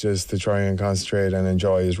Owen is just to try and concentrate and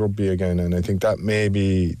enjoy his rugby again, and I think that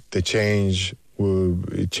maybe the change will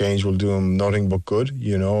do him nothing but good,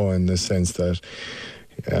 you know, in the sense that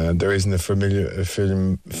there isn't a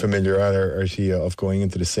familiarity of going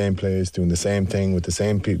into the same place, doing the same thing with the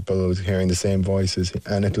same people, hearing the same voices,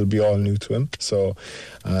 and it'll be all new to him. So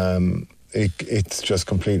it's just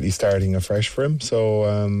completely starting afresh for him.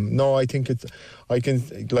 So no, I think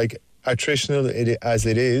attritional as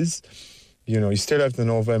it is, you know, you still have the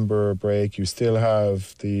November break, you still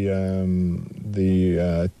have the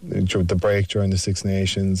break during the Six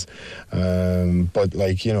Nations, but,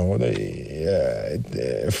 like, you know,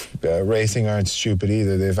 racing aren't stupid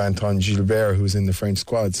either. They've Anton Gilbert, who's in the French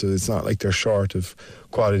squad, so it's not like they're short of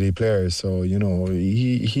quality players. So, you know,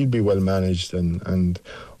 he'll be well managed and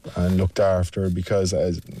looked after, because,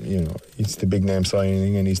 as you know, he's the big name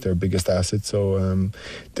signing and he's their biggest asset. So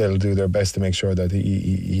they'll do their best to make sure that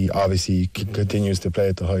he obviously continues to play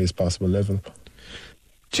at the highest possible level.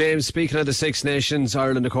 James, speaking of the Six Nations,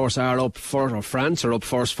 Ireland, of course, France are up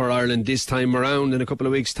first for Ireland this time around in a couple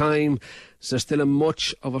of weeks' time. Is there still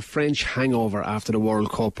much of a French hangover after the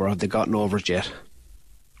World Cup, or have they gotten over it yet?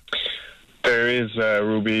 There is,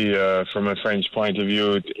 Ruby, from a French point of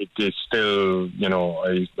view, it is still, you know,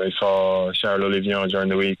 I saw Charles Olivier during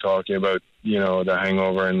the week talking about, you know, the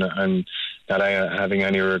hangover and not having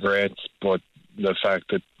any regrets, but the fact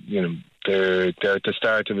that, you know, they're at the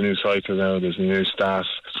start of a new cycle now. There's a new staff.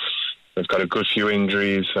 They've got a good few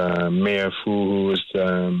injuries. Mayo, who was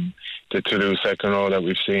the Toulouse second row that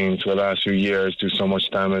we've seen for the last few years do so much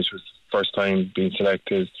damage, was first time being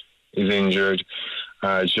selected, is injured.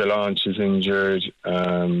 Jalance is injured.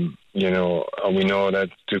 You know, we know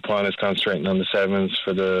that Dupont is concentrating on the sevens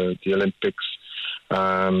for the Olympics.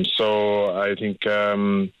 So I think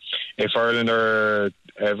if Ireland are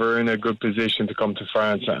ever in a good position to come to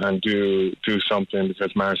France and do something,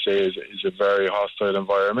 because Marseille is a very hostile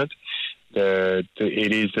environment, it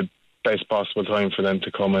is best possible time for them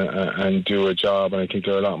to come and do a job, and I think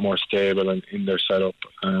they're a lot more stable in their setup.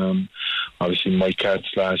 Obviously Mike Katz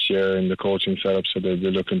last year in the coaching setup, so they'll be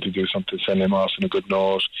looking to do something, send him off on a good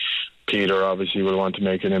note. Peter obviously will want to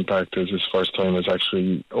make an impact as his first time as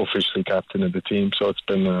actually officially captain of the team, so it's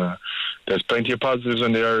been there's plenty of positives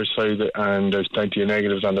on the Irish side and there's plenty of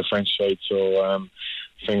negatives on the French side, so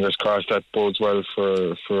fingers crossed that bodes well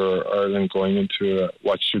for Ireland going into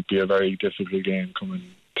what should be a very difficult game coming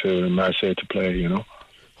to Marseille to play, you know.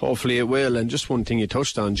 Hopefully it will. And just one thing you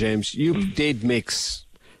touched on, James, you did mix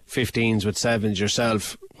 15s with 7s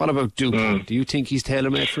yourself. What about Dupont? Do you think he's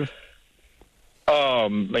tailor-made for it?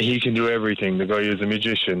 He can do everything. The guy is a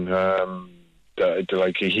magician.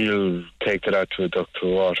 Like he'll take that to a duck to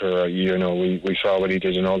water. You know, we saw what he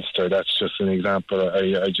did in Ulster. That's just an example.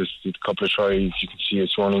 I just did a couple of tries. You can see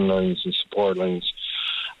his running lines and support lines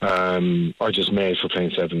are just made for playing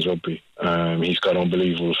sevens rugby. He's got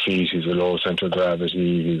unbelievable feet. He's a low centre of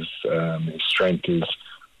gravity. His strength is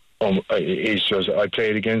just. I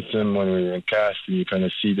played against him when we were in Cast, and you kind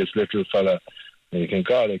of see this little fella. And you think,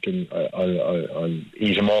 God, I'll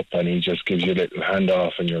eat him up, and he just gives you a little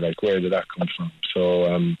handoff, and you're like, where did that come from? So,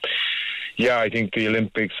 I think the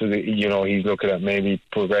Olympics, you know, he's looking at maybe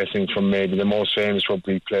progressing from maybe the most famous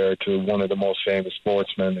rugby player to one of the most famous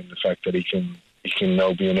sportsmen, and the fact that he can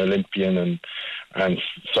now be an Olympian, and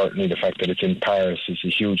certainly the fact that it's in Paris is a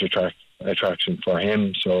huge attraction for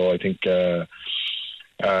him. So I think it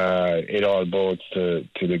all bodes to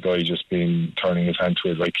the guy just turning his hand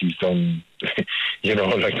to it, like he's done, you know,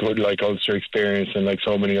 like Ulster experience and like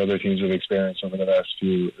so many other things we've experienced over the last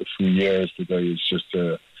few years. The guy is just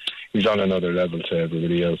he's on another level to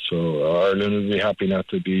everybody else. So Ireland will be happy not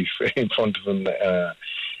to be in front of him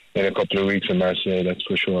in a couple of weeks in Marseille, that's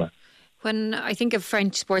for sure. When I think of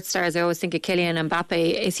French sports stars, I always think of Cillian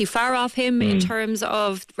Mbappe. Is he far off him in terms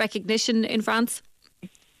of recognition in France?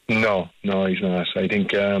 No, he's not. I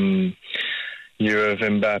think you have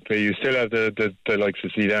Mbappe. You still have the likes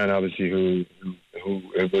of Zidane, obviously, who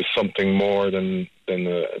it was something more than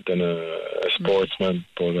a sportsman.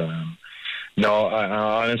 But no,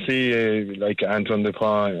 I honestly like Antoine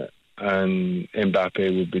Dupont and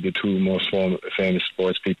Mbappe would be the two most famous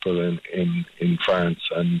sports people in France,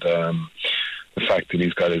 and the fact that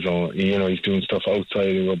he's got his own, you know, he's doing stuff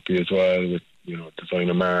outside of rugby as well with, you know,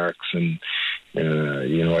 designer marks, and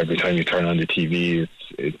you know, every time you turn on the TV,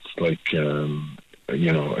 it's like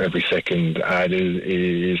you know, every second ad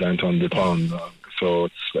is Antoine Dupont. So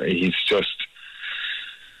he's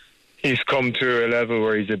come to a level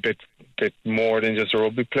where he's a bit more than just a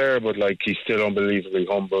rugby player, but like he's still unbelievably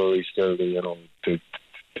humble. He's still, you know,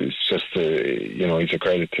 it's just you know, he's a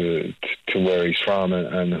credit to where he's from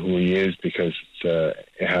and who he is, because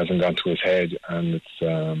it hasn't gone to his head, and it's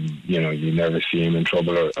you know, you never see him in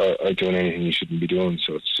trouble or doing anything he shouldn't be doing.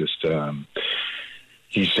 So it's just as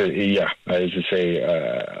I say,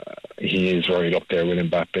 he is right up there with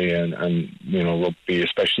Mbappe, and you know, rugby,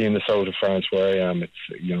 especially in the south of France where I am, it's,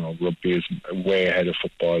 you know, rugby is way ahead of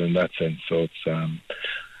football in that sense. So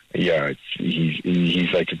it's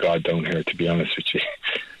he's like a god down here, to be honest with you.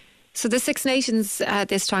 So the Six Nations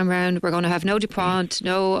this time round, we're going to have no Dupont,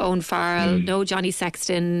 no Owen Farrell, no Johnny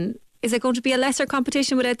Sexton. Is it going to be a lesser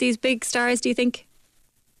competition without these big stars, do you think?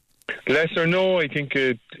 Lesser, no. I think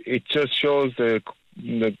it just shows now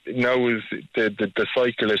is the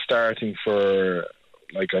cycle is starting for,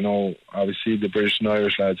 like, I know obviously the British and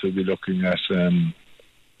Irish lads will be looking at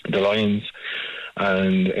the Lions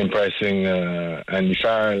and impressing Andy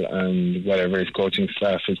Farrell and whatever his coaching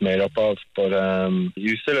staff is made up of, but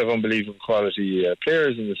you still have unbelievable quality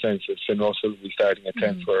players, in the sense that Finn Russell will be starting at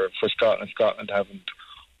 10 for Scotland. Scotland haven't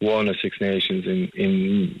won a Six Nations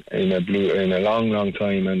in a long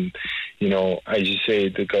time, and you know, as you say,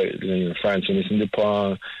 the guy, you know, France are missing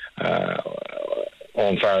Dupont,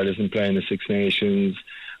 Owen Farrell isn't playing the Six Nations.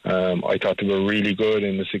 I thought they were really good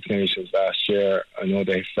in the Six Nations last year. I know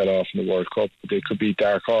they fell off in the World Cup, but they could be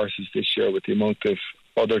dark horses this year with the amount of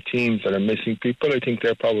other teams that are missing people. I think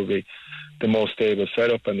they're probably the most stable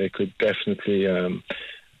setup, and they could definitely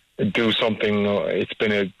do something. It's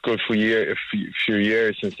been a good few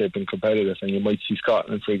years since they've been competitive, and you might see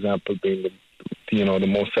Scotland, for example, being the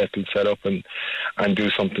most settled setup and do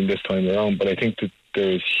something this time around. But I think that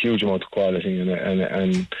there's huge amount of quality, and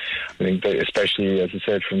I think that, especially as I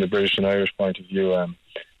said, from the British and Irish point of view,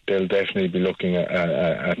 they'll definitely be looking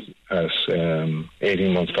at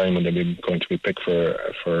 18 months' time when they're going to be picked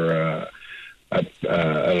for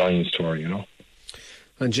a Lions tour, you know.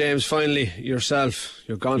 And James, finally, yourself,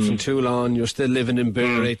 you're gone from Toulon, you're still living in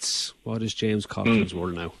Biarritz. What is James Coughlan's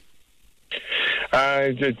world now?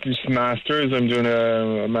 Just masters. I'm doing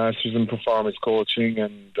a master's in performance coaching,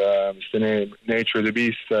 and it's the nature of the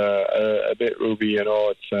beast a bit, Ruby.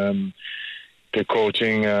 It's the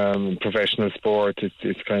coaching, professional sport.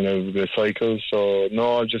 It's kind of the cycle. So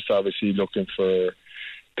no, just obviously looking for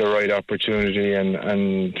the right opportunity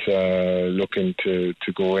and looking to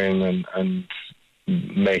go in and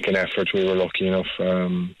make an effort. We were lucky enough.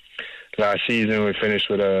 Last season we finished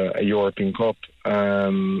with a European Cup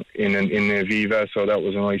in Aviva, so that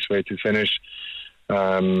was a nice way to finish.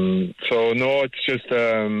 So no, it's just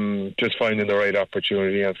finding the right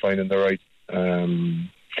opportunity and finding the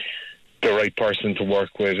right person to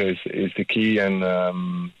work with is the key. And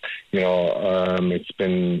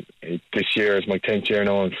this year is my 10th year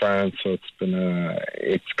now in France, so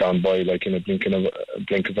it's gone by like in a blink of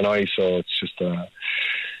an eye. So it's just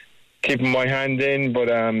keeping my hand in, but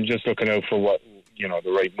just looking out for what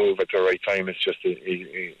the right move at the right time is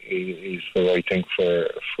the right thing for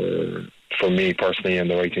me personally, and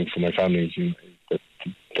the right thing for my family.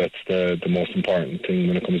 That's the most important thing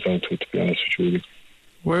when it comes down to it, to be honest with you.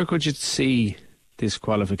 Where could you see this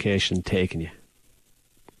qualification taking you?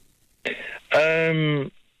 I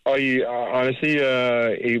honestly,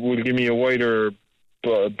 it would give me a wider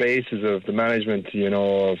basis of the management,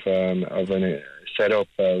 of a setup.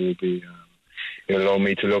 Would be it allow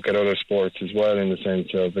me to look at other sports as well, in the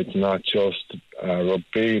sense of it's not just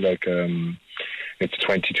rugby. Like it's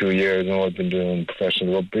 22 years now I've been doing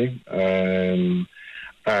professional rugby, and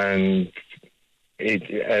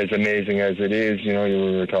it, as amazing as it is, you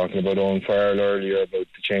were talking about Owen Farrell earlier about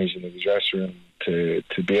the change in the dressing room, to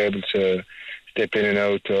be able to step in and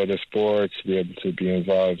out to other sports, to be able to be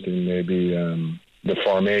involved in maybe the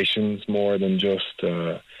formations more than just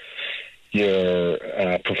your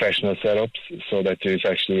professional setups, so that there's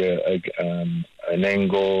actually an end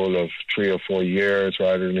goal of 3 or 4 years,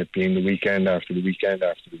 rather than it being the weekend after the weekend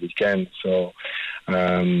after the weekend. So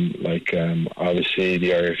obviously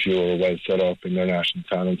the RFU are well set up in their national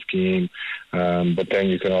talent scheme, but then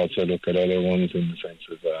you can also look at other ones in the sense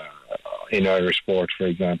of in Irish sport, for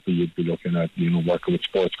example, you'd be looking at working with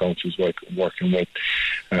sports councils, working with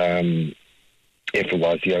if it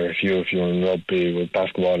was the RFU, if you're in rugby, with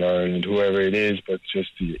Basketball Ireland, whoever it is, but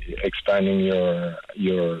just expanding your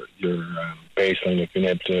baseline of being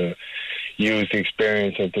able to use the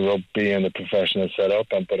experience of the rugby and the professional setup,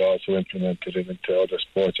 but also implemented it into other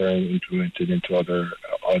sports or implemented into other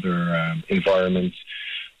environments.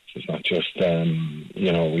 So it's not just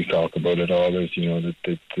we talk about it always.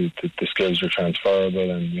 The skills are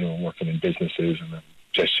transferable, and working in businesses and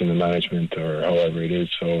gestion and management, or however it is.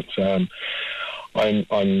 So it's I'm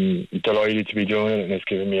delighted to be doing it, and it's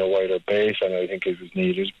given me a wider base, and I think it was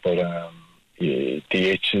needed. But the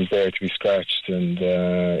itch is there to be scratched, and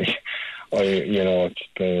we're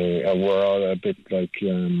all a bit like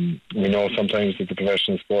we know sometimes that the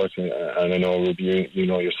professional sports, and I know Ruby, you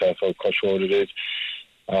know yourself how cutthroat it is.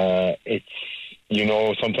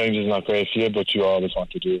 Sometimes it's not great for you, but you always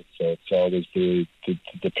want to do it. So it's always the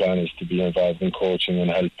plan is to be involved in coaching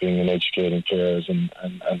and helping and educating players and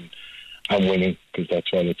winning, because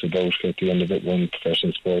that's what it's about. At the end of it, one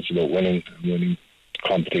professional sports is about winning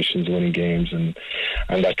competitions, winning games, and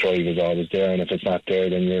that drive is always there. And if it's not there,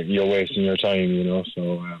 then you're wasting your time,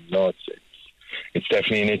 So no, it's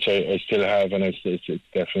definitely an itch I still have, and it's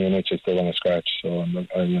definitely an itch I still want to scratch. So I'm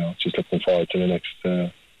just looking forward to the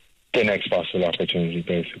next possible opportunity,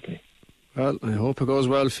 basically. Well, I hope it goes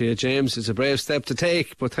well for you, James. It's a brave step to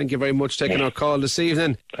take, but thank you very much for taking our call this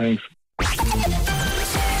evening. Thanks.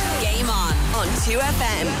 Game on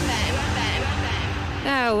 2FM.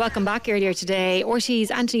 Now, welcome back. Earlier today, RT's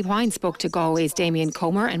Anthony Pine spoke to Galway's Damien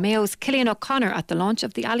Comer and Mayo's Cillian O'Connor at the launch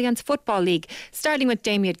of the Allianz Football League, starting with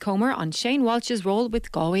Damien Comer on Shane Walsh's role with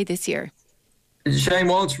Galway this year. Shane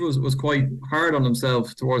Walsh was quite hard on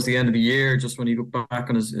himself towards the end of the year, just when he looked back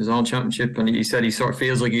on his own championship, and he said he sort of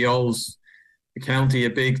feels like he owes the county a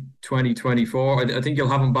big 2024. I think you'll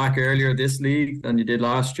have him back earlier this league than you did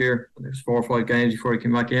last year. There's 4 or 5 games before he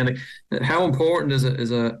came back in. How important is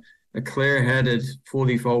a clear-headed,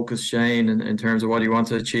 fully focused Shane in terms of what he wants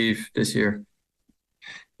to achieve this year?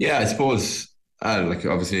 Yeah, I suppose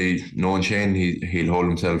obviously knowing Shane, he'll hold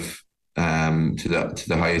himself to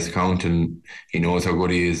the highest count, and he knows how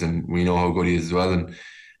good he is, and we know how good he is as well.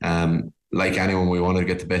 And like anyone, we want to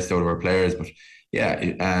get the best out of our players. But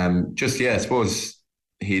I suppose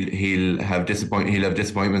he'll have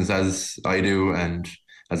disappointments, as I do, and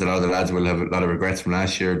as a lot of the lads will have a lot of regrets from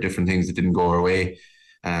last year, different things that didn't go our way.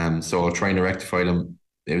 So trying to rectify them,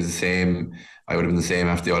 it was the same. I would have been the same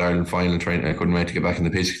after the All-Ireland final. I couldn't wait to get back in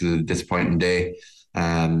the pitch because it was a disappointing day.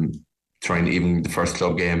 trying to, even the first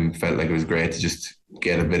club game felt like it was great to just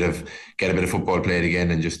get a bit of football played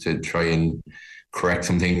again, and just to try and correct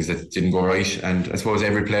some things that didn't go right. And I suppose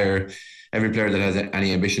every player that has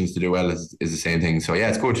any ambitions to do well is the same thing. So yeah,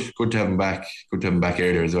 it's good to have him back. Good to have him back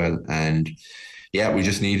earlier as well. And yeah, we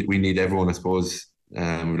need everyone, I suppose.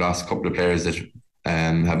 We've lost a couple of players that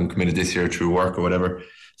haven't committed this year through work or whatever.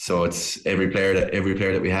 So it's every player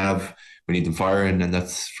that we have, we need them firing, and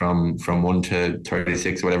that's from 1 to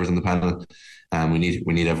 36 or whatever's on the panel. We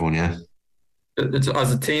need everyone, yeah. It's,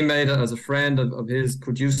 as a teammate, as a friend of his,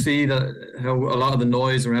 could you see that how a lot of the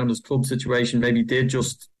noise around his club situation maybe did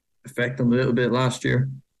just affect him a little bit last year?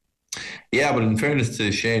 Yeah, but in fairness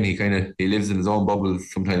to Shane, he lives in his own bubble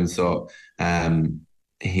sometimes. So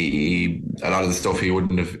he a lot of the stuff he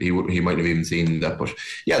might have even seen that. But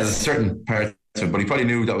yeah, there's a certain part of it. But he probably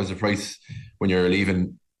knew that was the price when you're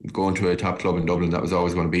leaving, going to a top club in Dublin. That was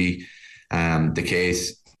always going to be the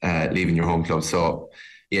case, leaving your home club. So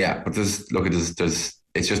yeah, but it's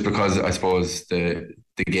just because I suppose the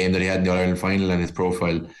game that he had in the All-Ireland final and his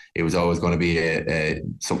profile, it was always going to be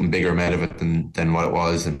something bigger made of it than what it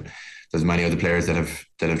was. And there's many other players that have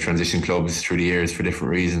transitioned clubs through the years for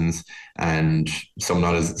different reasons, and some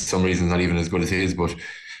reasons not even as good as his. But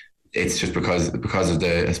it's just because of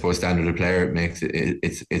the, I suppose, standard of player, it makes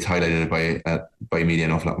it's highlighted by media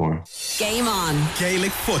an awful lot more. Game on.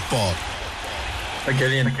 Gaelic football. Hi,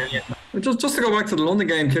 Cillian. Just to go back to the London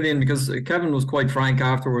game, Cillian, because Kevin was quite frank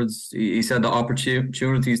afterwards. He said that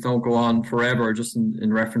opportunities don't go on forever, just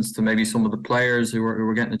in reference to maybe some of the players who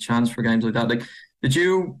were getting a chance for games like that. Like, did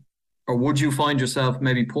you, or would you find yourself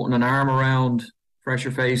maybe putting an arm around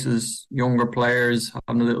fresher faces, younger players,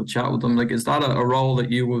 having a little chat with them? Like, is that a role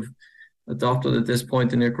that you have adopted at this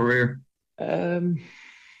point in your career? Yeah,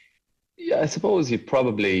 I suppose you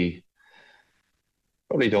probably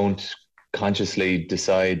don't consciously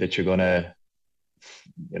decide that you're going to,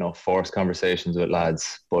 force conversations with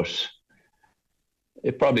lads, but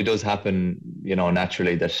it probably does happen,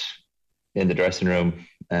 naturally, that in the dressing room,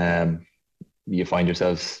 you find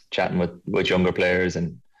yourselves chatting with younger players,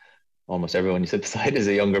 and almost everyone you sit beside is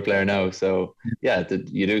a younger player now. So yeah,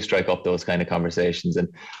 you do strike up those kind of conversations. And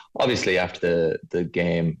obviously after the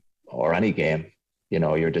game, or any game,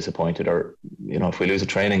 you're disappointed, or if we lose a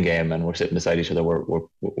training game and we're sitting beside each other,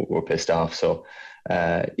 we're pissed off. So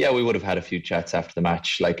yeah, we would have had a few chats after the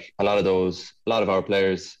match. Like a lot of our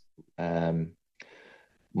players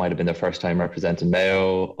might have been their first time representing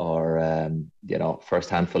Mayo, or first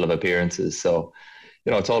handful of appearances. So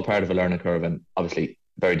it's all part of a learning curve, and obviously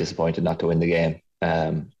very disappointed not to win the game.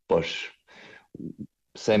 But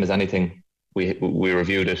same as anything, we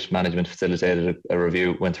reviewed it. Management facilitated a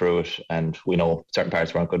review, went through it, and we know certain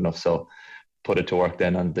parts weren't good enough. So put it to work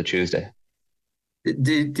then on the Tuesday.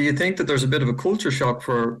 Do you think that there's a bit of a culture shock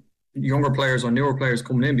for younger players or newer players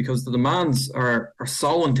coming in, because the demands are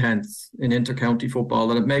so intense in inter-county football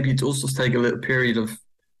that it maybe does just take a little period of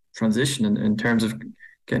transition in terms of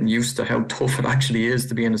getting used to how tough it actually is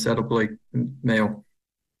to be in a setup like Mayo?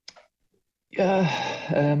 Yeah,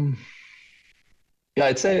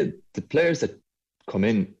 I'd say the players that come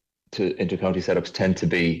in to inter-county setups tend to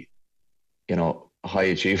be, high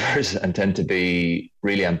achievers and tend to be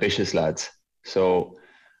really ambitious lads. So,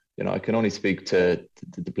 I can only speak to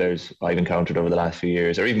the players I've encountered over the last few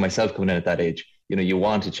years, or even myself coming in at that age. You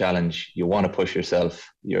want a challenge, you want to push yourself.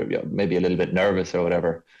 You're maybe a little bit nervous or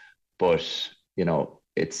whatever, but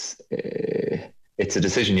it's a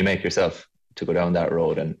decision you make yourself to go down that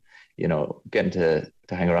road, and getting to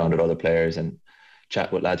hang around with other players and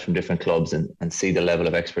chat with lads from different clubs and see the level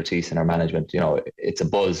of expertise in our management. It's a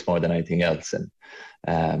buzz more than anything else, and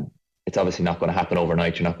it's obviously not going to happen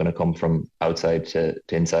overnight. You're not going to come from outside to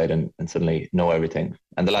inside and suddenly know everything,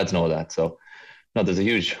 and the lads know that. So no, there's a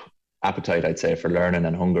huge appetite, I'd say, for learning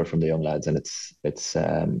and hunger from the young lads, and it's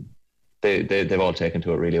they've all taken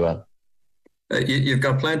to it really well. You've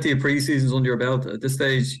got plenty of pre-seasons under your belt at this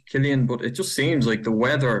stage, Cillian, but it just seems like the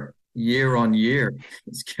weather year on year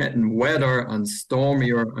is getting wetter and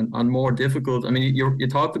stormier and more difficult. I mean, you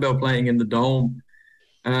talked about playing in the Dome.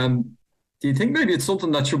 Do you think maybe it's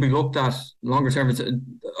something that should be looked at longer term?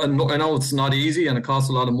 I know it's not easy and it costs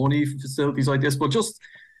a lot of money for facilities like this, but just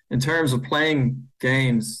in terms of playing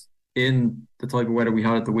games in the type of weather we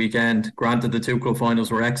had at the weekend, granted the two club finals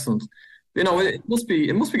were excellent, it must be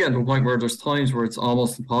getting to a point where there's times where it's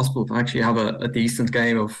almost impossible to actually have a decent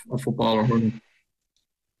game of football or hurling.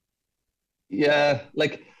 Yeah,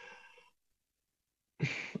 like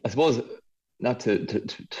I suppose not to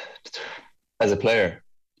as a player,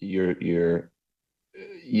 you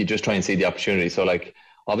just try and see the opportunity. So like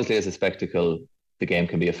obviously as a spectacle, the game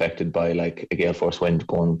can be affected by like a gale force wind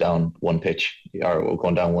going down one pitch or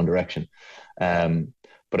going down one direction.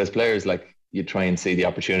 But as players, like, you try and see the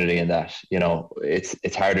opportunity in that. You know,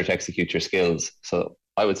 it's harder to execute your skills. So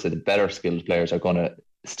I would say the better skilled players are going to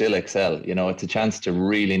still excel. You know, it's a chance to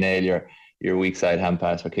really nail your weak side hand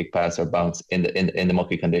pass or kick pass or bounce in the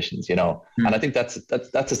mucky conditions. You know, and I think that's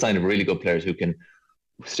a sign of really good players who can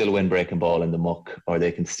still win breaking ball in the muck, or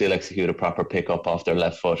they can still execute a proper pick up off their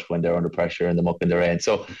left foot when they're under pressure in the muck in the rain.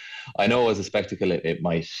 So I know as a spectacle it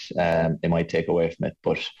might take away from it,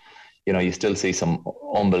 but you know, you still see some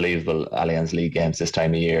unbelievable Allianz League games this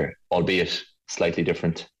time of year, albeit slightly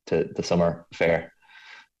different to the summer fair.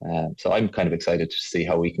 So I'm kind of excited to see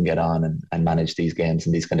how we can get on and manage these games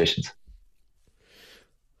in these conditions.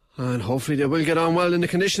 And hopefully they will get on well in the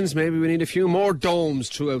conditions. Maybe we need a few more domes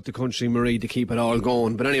throughout the country, Marie, to keep it all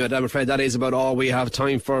going. But anyway, I'm afraid that is about all we have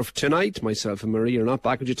time for tonight. Myself and Marie are not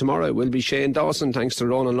back with you tomorrow. It will be Shane Dawson. Thanks to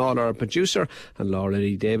Ronan Lawler, our producer, and Laura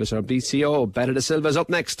Lee Davis, our BCO. Betta De Silva's up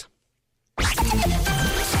next. RTE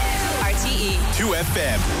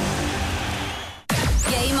 2FM.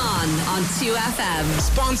 Game on 2FM.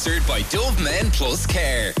 Sponsored by Dove Men Plus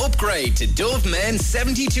Care. Upgrade to Dove Men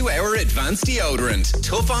 72-hour advanced deodorant.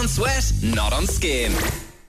 Tough on sweat, not on skin.